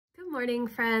Morning,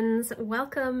 friends.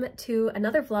 Welcome to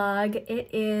another vlog. It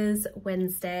is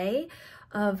Wednesday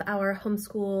of our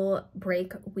homeschool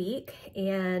break week,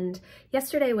 and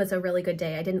yesterday was a really good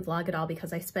day. I didn't vlog at all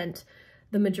because I spent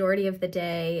the majority of the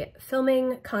day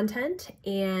filming content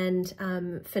and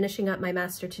finishing up my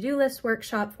master to-do list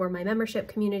workshop for my membership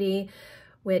community,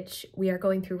 which we are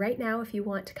going through right now. If you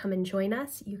want to come and join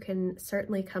us, you can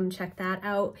certainly come check that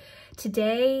out.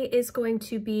 Today is going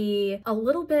to be a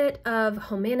little bit of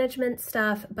home management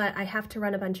stuff, but I have to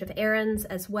run a bunch of errands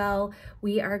as well.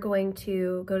 We are going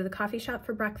to go to the coffee shop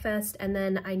for breakfast, and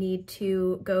then I need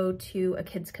to go to a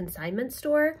kids consignment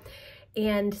store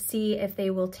and see if they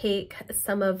will take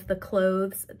some of the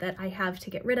clothes that I have to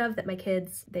get rid of that my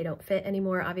kids, they don't fit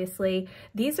anymore, obviously.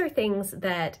 These are things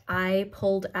that I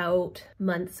pulled out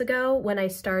months ago when I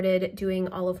started doing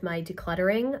all of my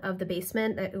decluttering of the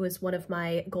basement. It was one of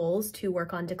my goals to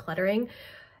work on decluttering.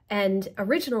 And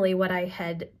originally what I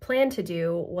had planned to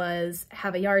do was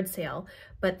have a yard sale,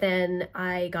 but then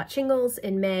I got shingles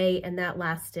in May and that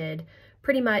lasted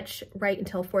pretty much right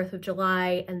until 4th of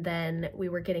July, and then we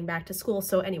were getting back to school.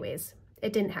 So anyways,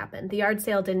 it didn't happen. The yard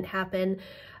sale didn't happen.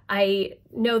 I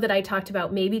know that I talked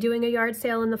about maybe doing a yard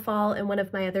sale in the fall in one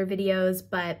of my other videos,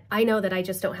 but I know that I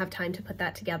just don't have time to put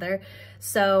that together.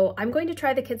 So I'm going to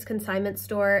try the kids consignment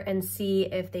store and see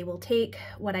if they will take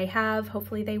what I have.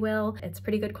 Hopefully they will. It's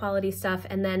pretty good quality stuff.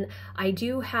 And then I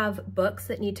do have books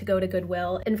that need to go to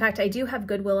Goodwill. In fact, I do have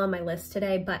Goodwill on my list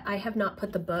today, but I have not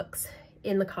put the books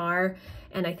in the car,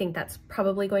 and I think that's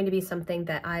probably going to be something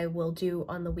that I will do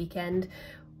on the weekend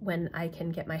when I can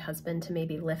get my husband to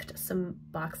maybe lift some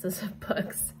boxes of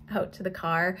books out to the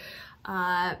car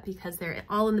because they're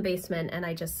all in the basement and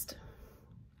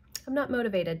I'm not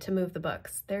motivated to move the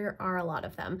books. There are a lot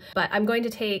of them, but I'm going to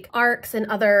take ARCs and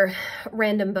other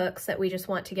random books that we just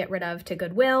want to get rid of to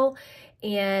Goodwill.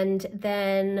 And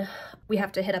then we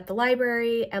have to hit up the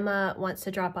library. Emma wants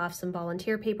to drop off some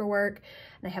volunteer paperwork,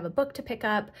 and I have a book to pick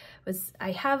up. I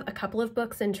have a couple of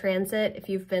books in transit. If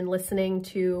you've been listening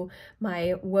to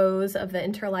my woes of the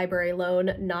interlibrary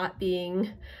loan not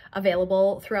being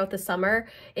available throughout the summer,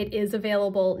 it is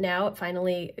available now. It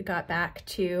finally got back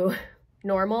to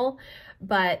normal,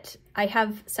 but I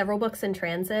have several books in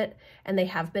transit, and they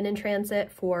have been in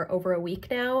transit for over a week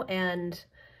now, and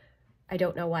I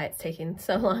don't know why it's taking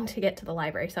so long to get to the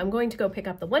library. So I'm going to go pick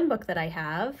up the one book that I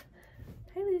have.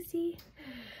 Hi, Lucy.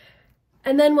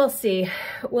 And then we'll see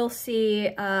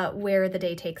where the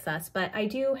day takes us. But I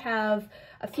do have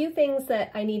a few things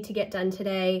that I need to get done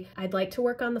today. I'd like to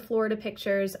work on the Florida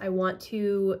pictures. I want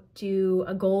to do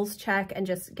a goals check and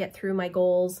just get through my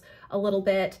goals a little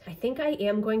bit. I think I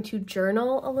am going to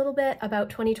journal a little bit about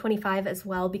 2025 as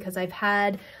well, because I've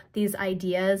had these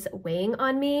ideas weighing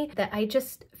on me that I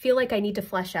just feel like I need to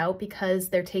flesh out because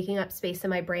they're taking up space in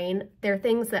my brain. They're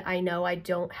things that I know I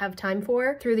don't have time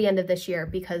for through the end of this year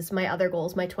because my other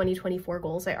goals, my 2024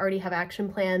 goals, I already have action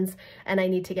plans and I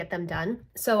need to get them done.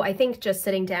 So I think just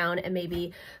sitting down and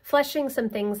maybe fleshing some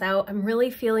things out. I'm really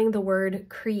feeling the word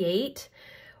create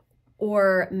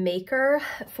or maker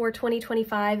for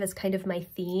 2025 as kind of my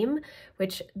theme,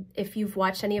 which if you've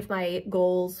watched any of my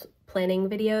goals planning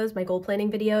videos, my goal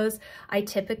planning videos, I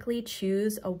typically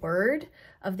choose a word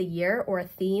of the year or a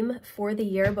theme for the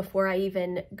year before I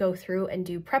even go through and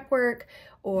do prep work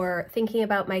or thinking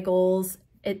about my goals.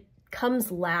 It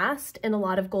comes last in a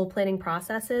lot of goal planning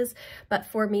processes, but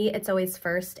for me, it's always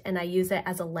first, and I use it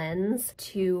as a lens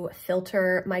to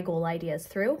filter my goal ideas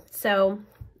through. So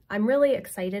I'm really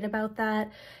excited about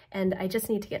that, and I just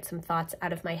need to get some thoughts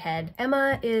out of my head.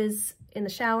 Emma is in the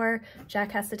shower.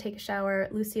 Jack has to take a shower.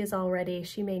 Lucy is all ready.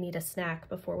 She may need a snack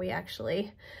before we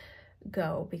actually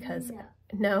go because...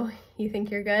 No, you think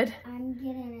you're good? I'm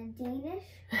getting a Danish,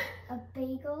 a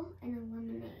bagel, and a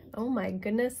lemonade. Oh my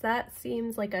goodness, that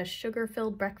seems like a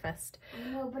sugar-filled breakfast. I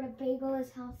know, but a bagel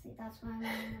is healthy. That's why I'm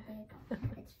getting a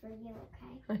bagel. It's for you,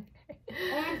 okay?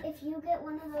 And if you get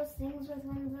one of those things with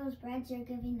one of those breads, you're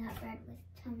giving that bread with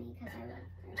tummy because I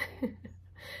love bread.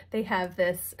 They have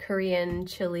this Korean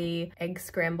chili egg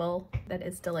scramble that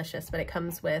is delicious, but it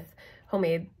comes with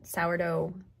homemade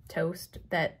sourdough toast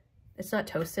that it's not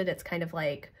toasted, it's kind of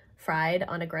like fried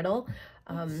on a griddle.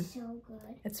 It's so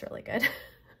good. It's really good.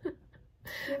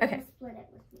 Okay. Split it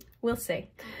with me. We'll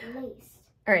see. At least.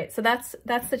 All right, so that's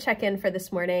the check-in for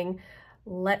this morning.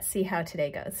 Let's see how today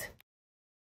goes.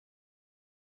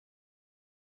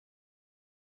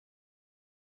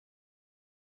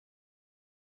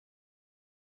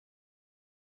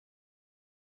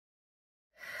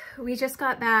 we just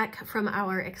got back from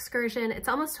our excursion. It's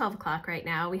almost 12 o'clock right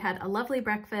now. We had a lovely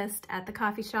breakfast at the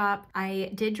coffee shop.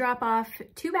 I did drop off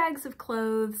 2 bags of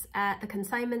clothes at the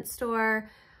consignment store.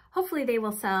 Hopefully they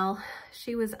will sell.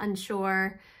 She was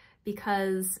unsure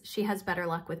because she has better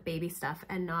luck with baby stuff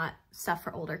and not stuff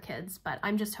for older kids. But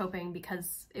I'm just hoping,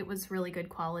 because it was really good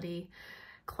quality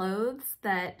clothes,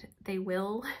 that they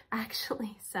will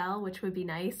actually sell, which would be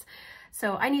nice.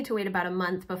 So I need to wait about a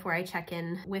month before I check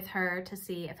in with her to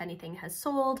see if anything has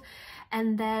sold.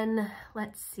 And then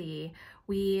let's see,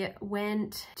 we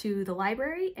went to the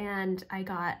library and I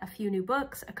got a few new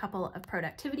books, a couple of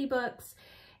productivity books,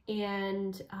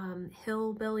 and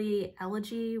Hillbilly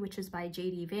Elegy, which is by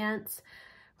J.D. Vance,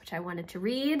 which I wanted to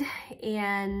read.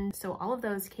 And so all of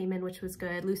those came in, which was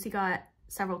good. Lucy got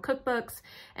several cookbooks,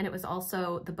 and it was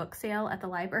also the book sale at the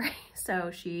library.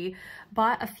 So she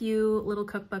bought a few little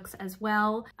cookbooks as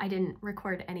well. I didn't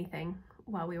record anything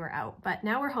while we were out, but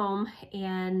now we're home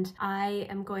and I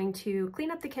am going to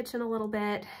clean up the kitchen a little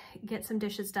bit, get some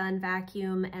dishes done,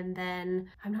 vacuum, and then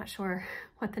I'm not sure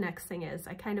what the next thing is.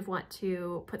 I kind of want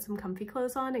to put some comfy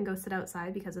clothes on and go sit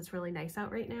outside because it's really nice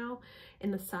out right now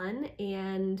in the sun,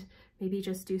 and maybe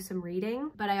just do some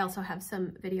reading. But I also have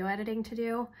some video editing to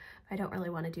do. I don't really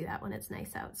want to do that when it's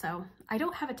nice out. So I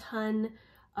don't have a ton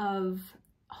of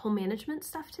home management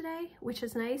stuff today, which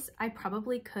is nice. I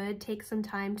probably could take some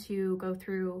time to go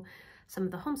through some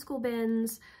of the homeschool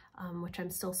bins, which I'm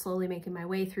still slowly making my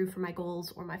way through for my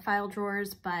goals or my file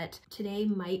drawers, but today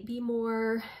might be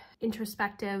more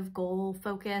introspective, goal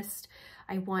focused.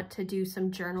 I want to do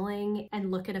some journaling and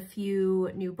look at a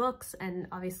few new books and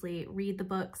obviously read the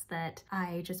books that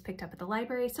I just picked up at the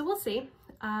library. So we'll see.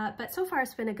 But so far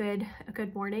it's been a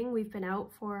good morning. We've been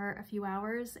out for a few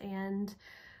hours and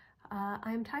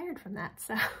I'm tired from that,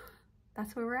 so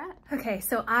that's where we're at. Okay,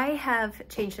 so I have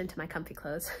changed into my comfy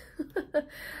clothes.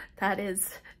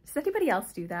 Does anybody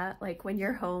else do that? Like when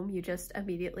you're home, you just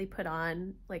immediately put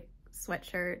on like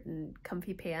sweatshirt and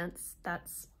comfy pants.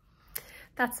 That's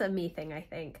a me thing, I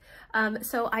think.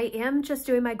 So I am just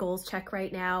doing my goals check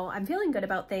right now. I'm feeling good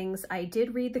about things. I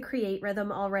did read the Create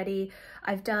Rhythm already.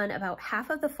 I've done about half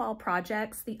of the fall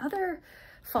projects. The other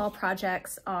fall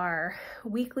projects are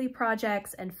weekly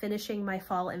projects and finishing my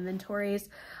fall inventories.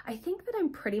 I think that I'm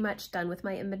pretty much done with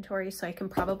my inventory, so I can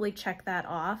probably check that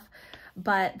off.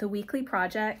 But the weekly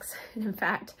projects, in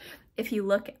fact, if you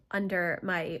look under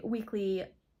my weekly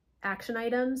action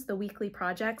items, the weekly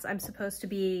projects, I'm supposed to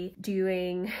be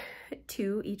doing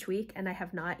 2 each week, and I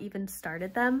have not even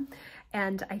started them.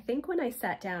 And I think when I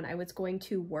sat down, I was going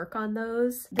to work on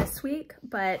those this week,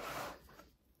 but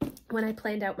when I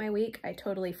planned out my week, I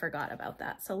totally forgot about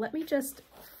that. So let me just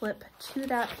flip to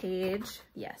that page.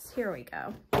 Yes, here we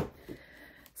go.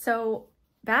 So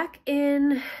back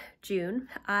in June,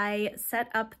 I set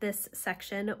up this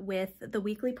section with the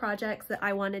weekly projects that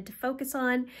I wanted to focus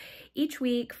on each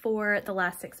week for the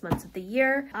last 6 months of the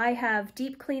year. I have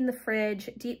deep clean the fridge,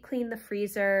 deep clean the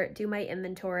freezer, do my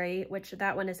inventory, which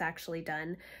that one is actually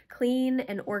done, clean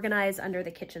and organize under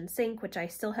the kitchen sink, which I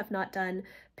still have not done,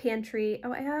 pantry.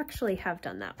 Oh, I actually have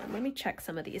done that one. Let me check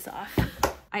some of these off.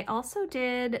 I also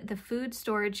did the food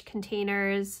storage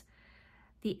containers.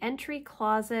 The entry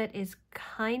closet is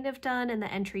kind of done, and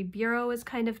the entry bureau is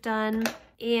kind of done,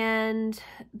 and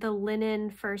the linen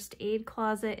first aid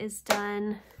closet is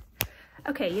done.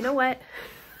 Okay, you know what?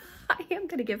 I am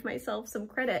gonna give myself some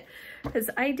credit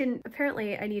because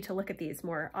apparently I need to look at these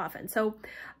more often. So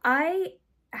I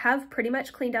have pretty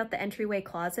much cleaned out the entryway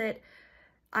closet.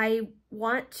 I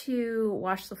want to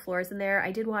wash the floors in there.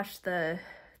 I did wash the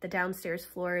downstairs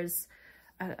floors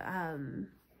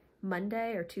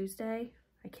Monday or Tuesday.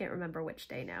 I can't remember which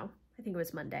day now. I think it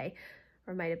was Monday,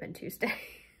 or it might have been Tuesday.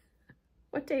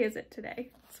 What day is it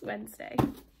today? It's Wednesday.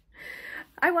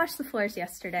 I washed the floors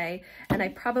yesterday, and I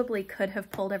probably could have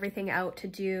pulled everything out to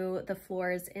do the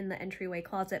floors in the entryway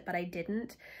closet, but I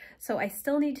didn't. So I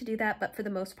still need to do that, but for the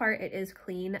most part, it is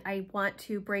clean. I want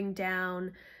to bring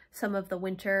down some of the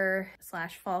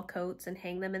winter/fall coats and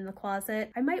hang them in the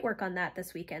closet. I might work on that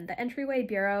this weekend. The entryway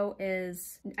bureau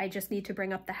I just need to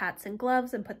bring up the hats and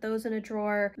gloves and put those in a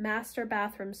drawer. Master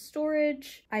bathroom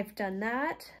storage, I've done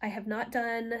that. I have not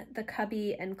done the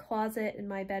cubby and closet in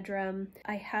my bedroom.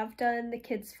 I have done the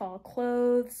kids' fall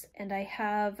clothes, and I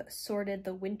have sorted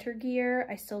the winter gear.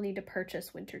 I still need to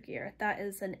purchase winter gear. That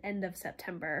is an end of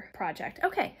September project.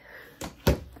 Okay,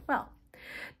 well,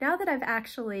 now that I've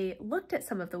actually looked at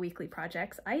some of the weekly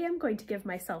projects, I am going to give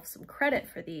myself some credit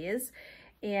for these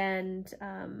and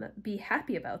be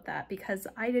happy about that, because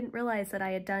I didn't realize that I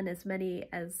had done as many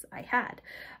as I had.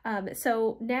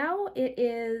 So now it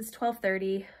is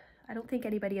 12:30. I don't think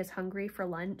anybody is hungry for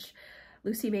lunch.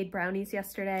 Lucy made brownies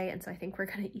yesterday, and so I think we're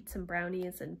gonna eat some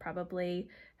brownies and probably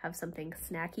have something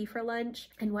snacky for lunch.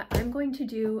 And what I'm going to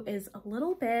do is a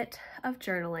little bit of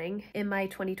journaling in my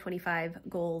 2025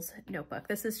 goals notebook.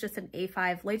 This is just an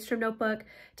A5 Lightstrom notebook.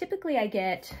 Typically I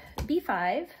get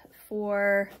B5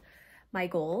 for my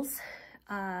goals,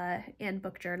 and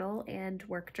book journal and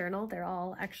work journal. They're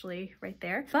all actually right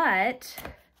there. But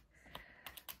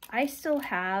I still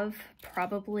have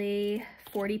probably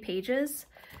 40 pages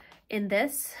in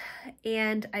this,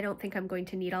 and I don't think I'm going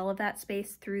to need all of that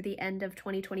space through the end of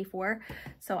 2024.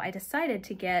 So I decided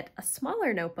to get a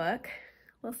smaller notebook.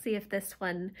 We'll see if this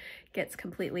one gets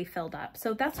completely filled up.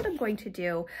 So that's what I'm going to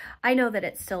do. I know that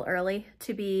it's still early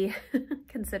to be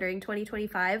considering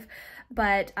 2025,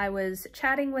 but I was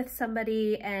chatting with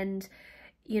somebody and,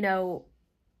 you know,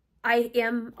 I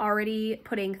am already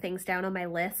putting things down on my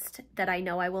list that I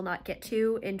know I will not get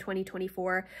to in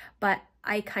 2024, but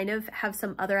I kind of have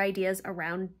some other ideas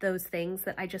around those things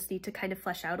that I just need to kind of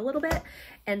flesh out a little bit.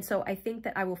 And so I think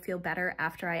that I will feel better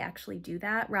after I actually do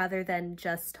that rather than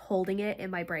just holding it in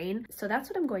my brain. So that's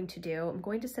what I'm going to do. I'm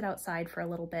going to sit outside for a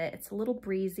little bit. It's a little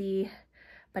breezy,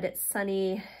 but it's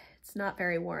sunny. It's not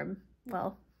very warm.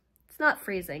 Well, it's not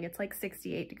freezing. It's like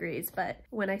 68 degrees, but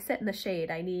when I sit in the shade,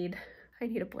 I need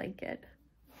a blanket.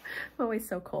 I'm always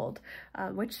so cold,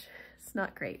 which is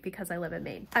not great because I live in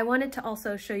Maine. I wanted to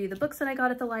also show you the books that I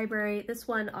got at the library. This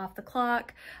one, Off the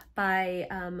Clock by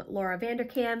Laura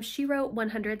Vanderkam. She wrote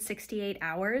 168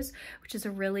 Hours, which is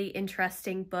a really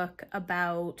interesting book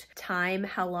about time,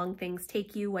 how long things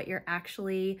take you, what you're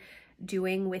actually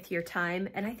doing with your time.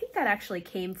 And I think that actually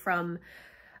came from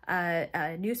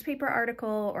a newspaper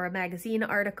article or a magazine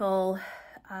article,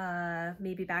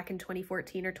 maybe back in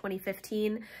 2014 or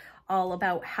 2015, all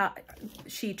about how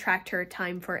she tracked her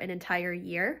time for an entire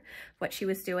year, what she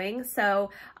was doing.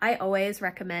 So I always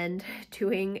recommend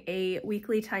doing a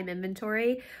weekly time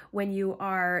inventory when you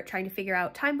are trying to figure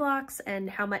out time blocks and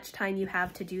how much time you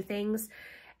have to do things.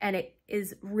 And it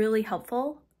is really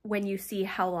helpful when you see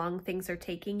how long things are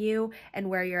taking you and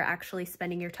where you're actually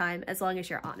spending your time, as long as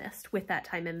you're honest with that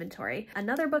time inventory.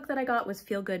 Another book that I got was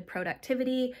Feel Good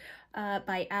Productivity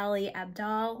by Ali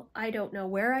Abdaal. I don't know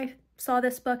where I saw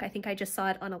this book. I think I just saw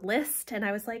it on a list and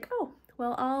I was like, oh,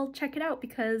 well, I'll check it out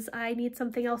because I need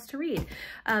something else to read.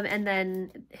 And then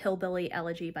Hillbilly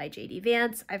Elegy by J.D.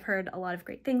 Vance. I've heard a lot of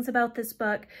great things about this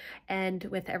book, and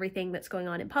with everything that's going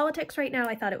on in politics right now,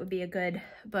 I thought it would be a good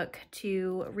book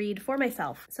to read for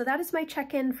myself. So that is my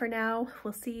check-in for now.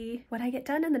 We'll see what I get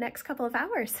done in the next couple of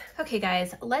hours. Okay,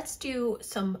 guys, let's do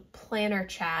some planner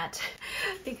chat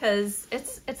because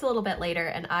it's a little bit later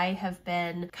and I have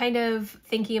been kind of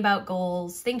thinking about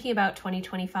goals, thinking about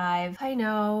 2025. I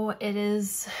know it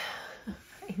is,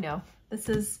 I know this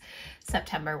is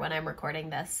September when I'm recording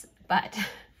this, but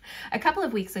a couple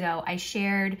of weeks ago, I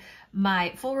shared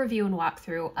my full review and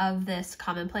walkthrough of this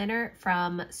common planner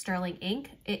from Sterling Inc.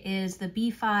 It is the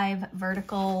B5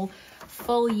 vertical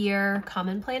full year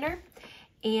common planner,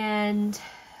 and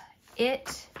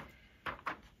it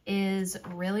is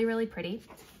really, really pretty.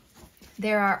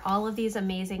 There are all of these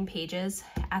amazing pages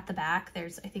at the back.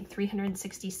 There's, I think,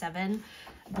 367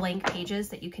 blank pages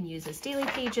that you can use as daily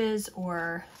pages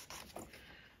or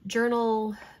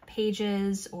journal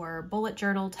pages or bullet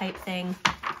journal type thing.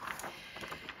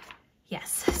 Yes,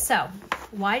 so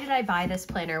why did I buy this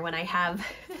planner when I have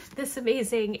this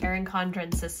amazing Erin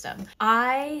Condren system?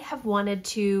 I have wanted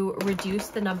to reduce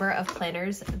the number of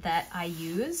planners that I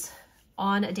use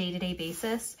on a day-to-day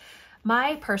basis.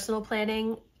 My personal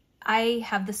planning, I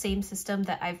have the same system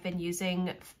that I've been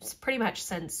using pretty much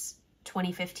since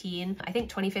 2015. I think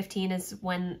 2015 is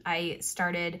when I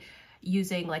started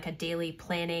using like a daily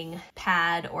planning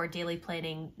pad or daily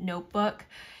planning notebook,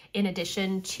 in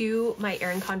addition to my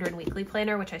Erin Condren weekly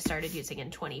planner, which I started using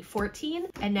in 2014.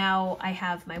 And now I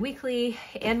have my weekly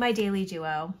and my daily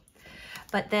duo.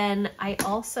 But then I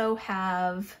also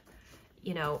have,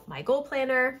 you know, my goal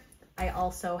planner. I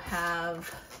also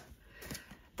have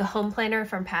the home planner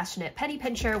from Passionate Penny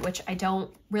Pincher, which I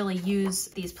don't really use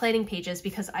these planning pages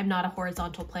because I'm not a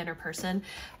horizontal planner person,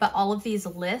 but all of these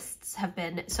lists have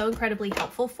been so incredibly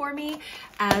helpful for me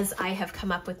as I have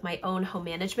come up with my own home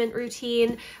management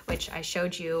routine, which I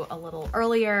showed you a little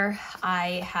earlier.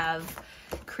 I have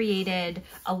created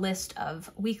a list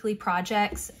of weekly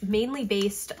projects mainly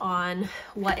based on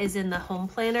what is in the home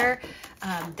planner.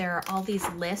 There are all these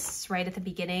lists right at the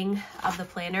beginning of the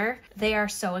planner. They are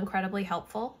so incredibly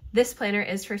helpful. This planner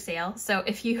is for sale, so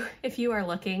if you are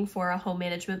looking for a home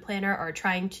management planner or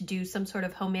trying to do some sort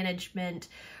of home management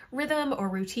rhythm or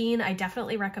routine, I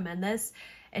definitely recommend this.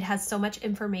 It has so much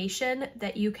information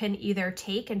that you can either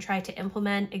take and try to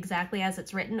implement exactly as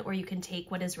it's written, or you can take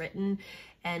what is written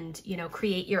and, you know,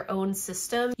 create your own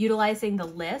system utilizing the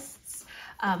lists,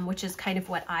 which is kind of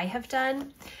what I have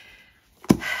done.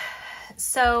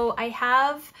 So I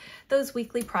have those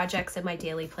weekly projects in my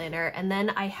daily planner, and then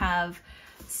I have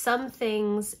some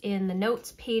things in the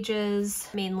notes pages,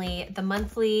 mainly the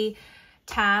monthly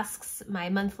tasks, my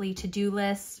monthly to-do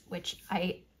list, which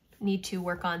I need to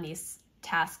work on these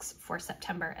tasks for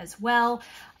September as well.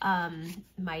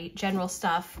 My general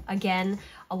stuff, again,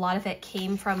 a lot of it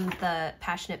came from the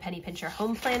Passionate Penny Pincher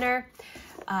home planner.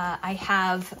 I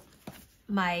have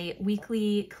my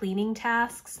weekly cleaning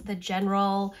tasks, the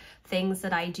general things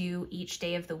that I do each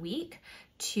day of the week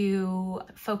to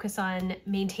focus on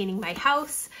maintaining my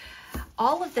house.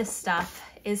 All of this stuff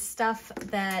is stuff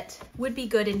that would be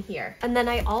good in here. And then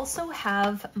I also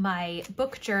have my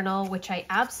book journal, which I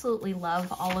absolutely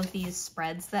love. All of these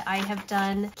spreads that I have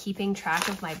done, keeping track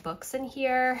of my books in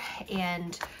here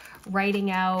and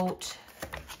writing out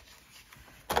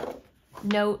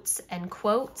notes and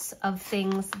quotes of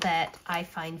things that I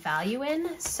find value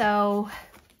in. So,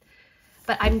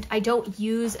 but I don't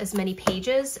use as many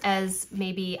pages as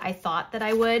maybe I thought that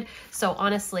I would. So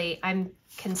honestly, I'm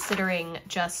considering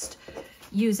just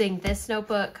using this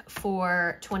notebook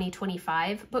for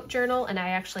 2025 book journal, and I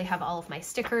actually have all of my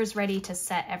stickers ready to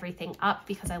set everything up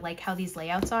because I like how these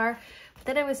layouts are. But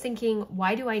then I was thinking,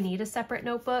 why do I need a separate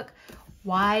notebook?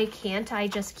 Why can't I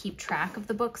just keep track of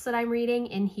the books that I'm reading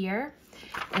in here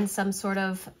in some sort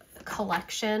of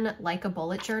collection like a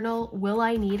bullet journal? Will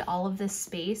I need all of this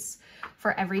space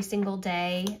for every single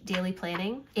day daily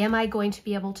planning? Am I going to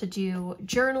be able to do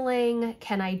journaling?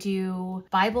 Can I do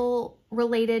Bible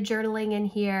related journaling in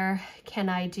here? Can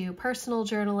I do personal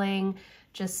journaling?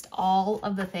 Just all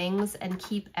of the things and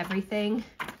keep everything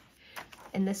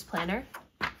in this planner?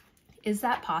 Is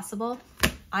that possible?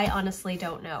 I honestly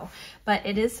don't know, but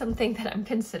it is something that I'm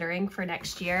considering for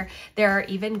next year. There are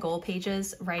even goal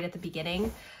pages right at the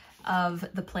beginning of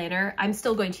the planner. I'm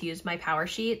still going to use my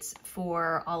PowerSheets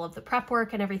for all of the prep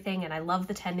work and everything, and I love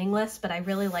the tending list, but I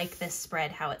really like this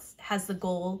spread, how it has the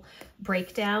goal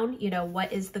breakdown, you know,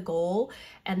 what is the goal,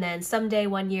 and then someday,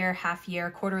 1 year, half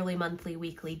year, quarterly, monthly,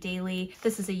 weekly, daily.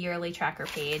 This is a yearly tracker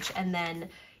page, and then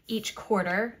each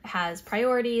quarter has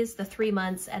priorities, the 3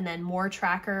 months, and then more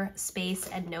tracker space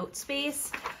and note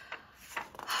space.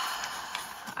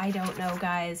 I don't know,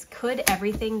 guys. Could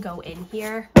everything go in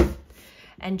here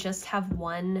and just have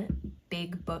one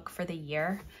big book for the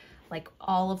year? Like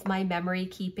all of my memory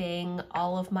keeping,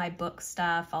 all of my book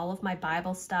stuff, all of my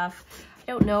Bible stuff.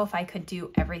 I don't know if I could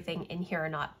do everything in here or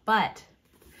not, but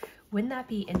wouldn't that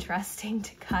be interesting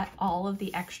to cut all of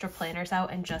the extra planners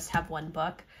out and just have one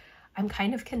book? I'm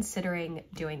kind of considering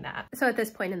doing that. So at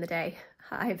this point in the day,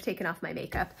 I've taken off my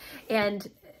makeup, and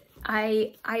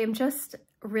I am just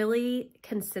really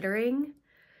considering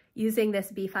using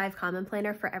this B5 Common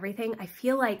Planner for everything. I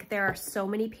feel like there are so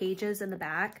many pages in the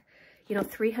back, you know,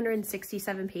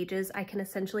 367 pages. I can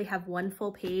essentially have one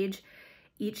full page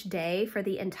each day for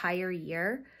the entire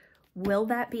year. Will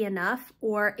that be enough,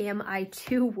 or am I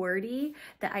too wordy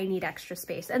that I need extra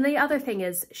space? And the other thing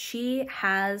is, she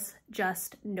has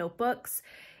just notebooks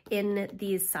in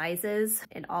these sizes,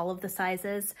 in all of the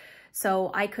sizes.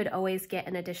 So I could always get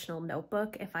an additional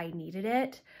notebook if I needed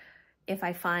it, if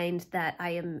I find that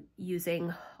I am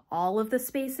using all of the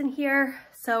space in here.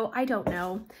 So I don't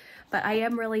know, but I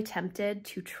am really tempted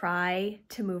to try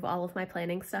to move all of my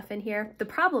planning stuff in here. The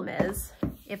problem is,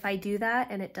 if I do that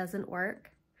and it doesn't work,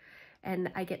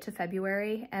 and I get to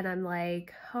February and I'm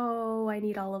like, oh, I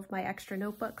need all of my extra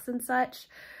notebooks and such,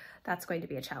 that's going to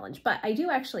be a challenge. But I do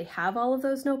actually have all of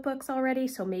those notebooks already,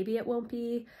 so maybe it won't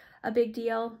be a big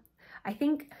deal. I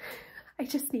think I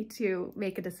just need to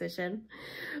make a decision,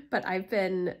 but I've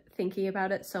been thinking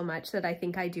about it so much that I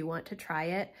think I do want to try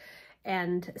it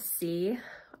and see.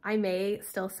 I may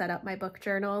still set up my book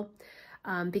journal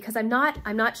because I'm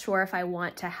not sure if I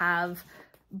want to have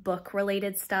book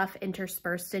related stuff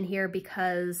interspersed in here,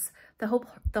 because the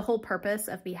whole purpose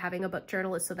of me having a book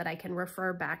journal is so that I can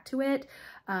refer back to it,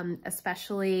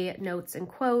 especially notes and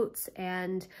quotes,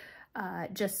 and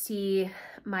just see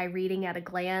my reading at a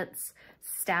glance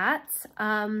stats.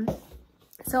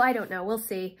 So I don't know, we'll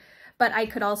see. But I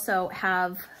could also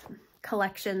have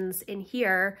collections in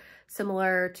here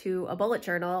similar to a bullet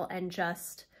journal and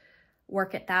just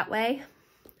work it that way.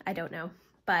 I don't know.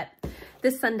 But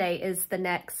this Sunday is the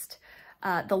next,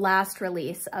 the last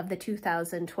release of the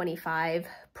 2025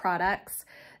 products.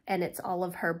 and it's all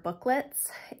of her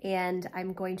booklets, and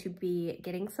I'm going to be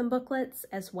getting some booklets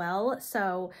as well.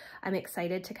 So I'm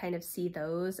excited to kind of see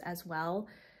those as well,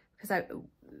 because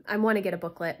I want to get a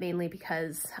booklet mainly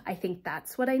because I think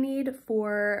that's what I need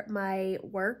for my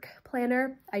work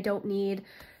planner. I don't need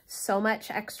so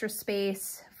much extra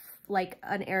space like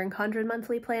an Erin Condren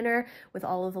monthly planner with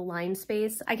all of the line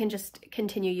space. I can just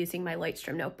continue using my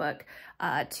Lightstream notebook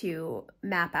to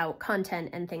map out content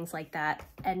and things like that,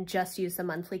 and just use the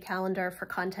monthly calendar for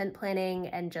content planning,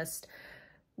 and just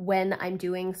when I'm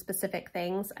doing specific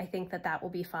things, I think that that will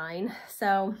be fine.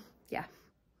 So yeah,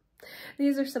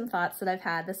 these are some thoughts that I've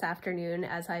had this afternoon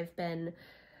as I've been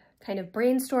kind of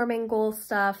brainstorming goal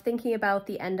stuff, thinking about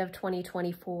the end of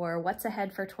 2024, what's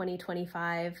ahead for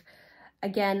 2025.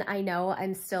 Again, I know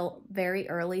I'm still very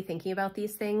early thinking about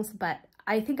these things, but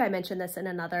I think I mentioned this in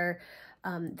another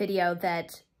video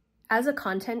that as a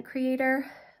content creator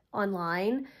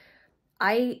online,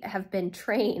 I have been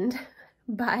trained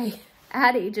by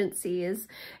ad agencies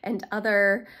and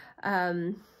other,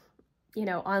 you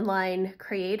know, online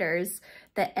creators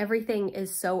that everything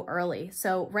is so early.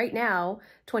 So right now,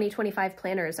 2025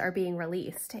 planners are being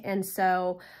released. And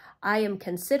so I am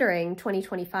considering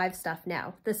 2025 stuff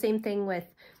now. The same thing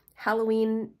with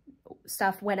Halloween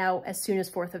stuff went out as soon as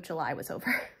 4th of July was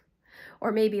over.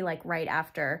 Or maybe like right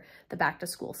after the back to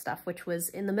school stuff, which was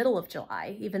in the middle of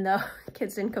July, even though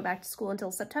kids didn't go back to school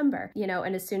until September, you know,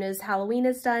 and as soon as Halloween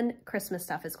is done, Christmas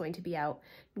stuff is going to be out.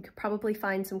 You could probably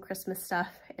find some Christmas stuff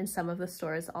in some of the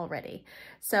stores already.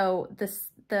 So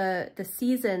the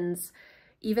seasons,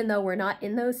 even though we're not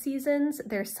in those seasons,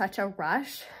 there's such a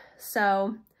rush.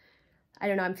 So I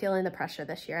don't know, I'm feeling the pressure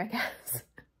this year, I guess.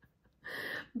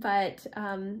 But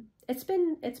it's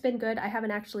been good. I haven't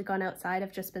actually gone outside.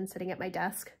 I've just been sitting at my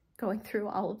desk going through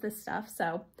all of this stuff.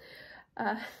 So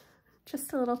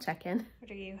just a little check-in.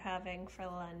 What are you having for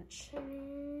lunch?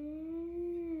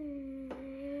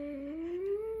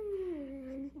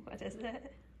 What is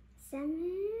it?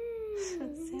 Salmon.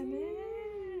 Salmon.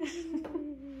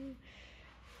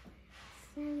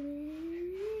 Salmon.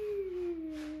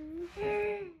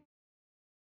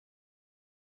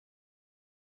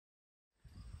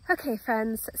 Okay,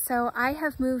 friends, so I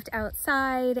have moved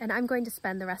outside and I'm going to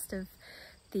spend the rest of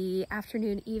the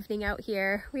afternoon, evening out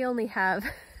here. We only have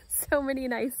so many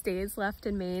nice days left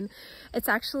in Maine. It's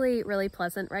actually really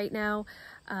pleasant right now,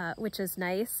 which is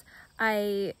nice.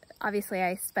 Obviously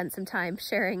I spent some time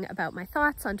sharing about my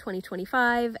thoughts on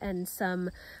 2025 and some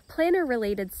planner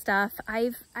related stuff.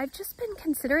 I've just been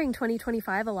considering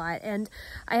 2025 a lot, and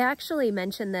I actually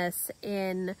mentioned this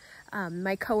in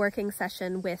my co-working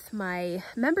session with my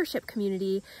membership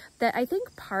community, that I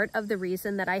think part of the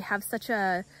reason that I have such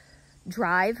a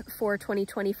drive for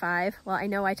 2025, well, I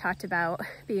know I talked about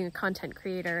being a content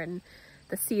creator and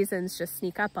the seasons just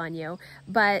sneak up on you,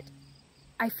 but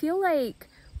I feel like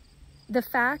the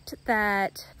fact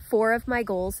that 4 of my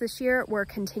goals this year were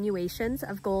continuations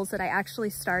of goals that I actually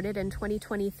started in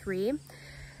 2023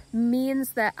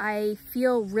 means that I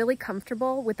feel really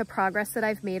comfortable with the progress that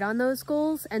I've made on those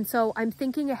goals. And so I'm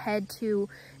thinking ahead to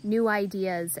new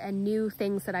ideas and new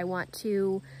things that I want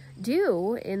to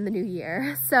do in the new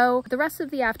year. So the rest of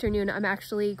the afternoon, I'm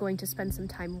actually going to spend some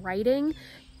time writing.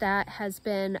 That has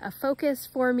been a focus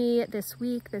for me this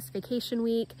week, this vacation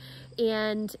week,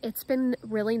 and it's been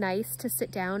really nice to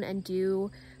sit down and do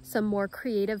some more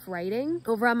creative writing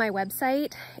over on my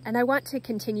website, and I want to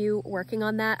continue working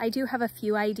on that. I do have a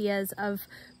few ideas of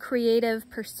creative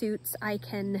pursuits I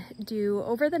can do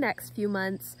over the next few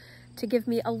months to give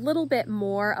me a little bit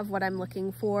more of what I'm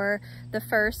looking for. The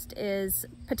first is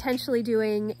potentially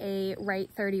doing a Write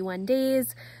 31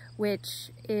 Days, which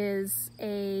is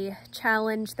a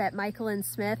challenge that Michael and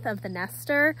Smith of The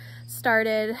Nester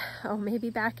started, maybe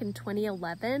back in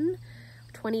 2011,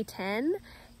 2010.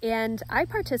 And I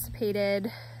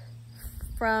participated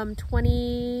from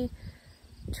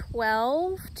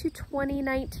 2012 to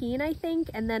 2019, I think.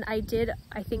 And then I did,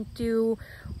 I think, do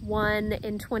one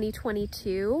in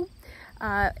 2022.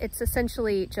 It's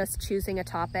essentially just choosing a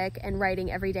topic and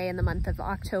writing every day in the month of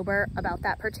October about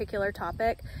that particular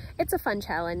topic. It's a fun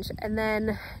challenge. And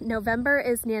then November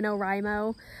is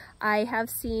NaNoWriMo. I have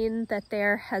seen that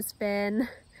there has been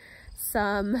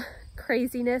some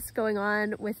craziness going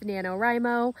on with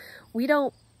NaNoWriMo. We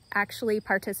don't actually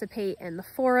participate in the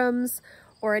forums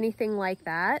or anything like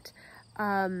that.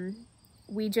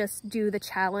 We just do the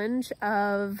challenge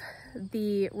of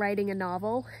the writing a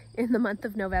novel in the month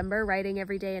of November, writing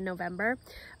every day in November.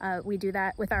 We do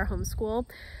that with our homeschool.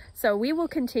 So we will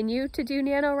continue to do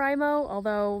NaNoWriMo,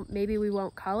 although maybe we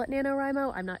won't call it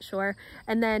NaNoWriMo, I'm not sure.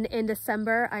 And then in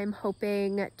December, I'm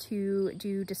hoping to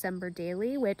do December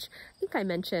Daily, which I think I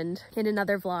mentioned in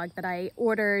another vlog that I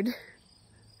ordered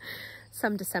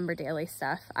some December Daily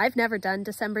stuff. I've never done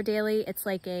December Daily. It's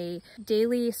like a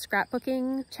daily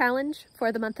scrapbooking challenge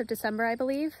for the month of December, I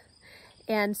believe.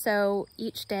 And so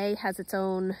each day has its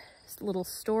own little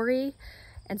story.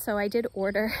 And so I did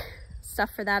order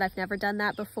stuff for that. I've never done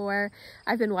that before.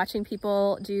 I've been watching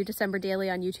people do December Daily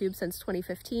on YouTube since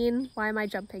 2015. Why am I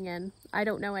jumping in? I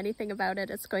don't know anything about it.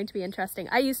 It's going to be interesting.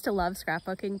 I used to love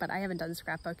scrapbooking, but I haven't done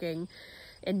scrapbooking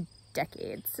in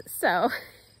decades. So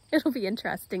it'll be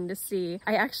interesting to see.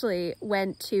 I actually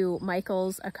went to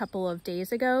Michael's a couple of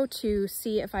days ago to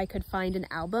see if I could find an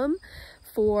album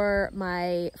for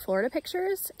my Florida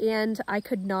pictures, and I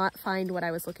could not find what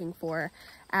I was looking for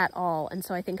at all. And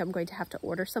so I think I'm going to have to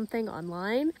order something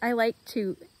online. I like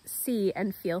to see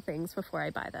and feel things before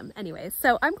I buy them. Anyways,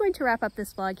 so I'm going to wrap up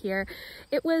this vlog here.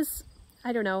 It was,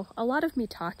 I don't know, a lot of me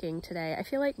talking today. I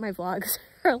feel like my vlogs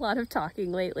are a lot of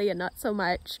talking lately and not so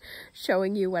much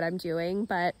showing you what I'm doing,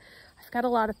 but I've got a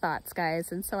lot of thoughts,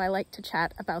 guys, and so I like to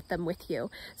chat about them with you.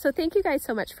 So thank you guys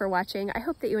so much for watching. I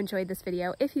hope that you enjoyed this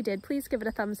video. If you did, please give it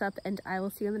a thumbs up, and I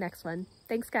will see you in the next one.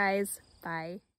 Thanks, guys. Bye.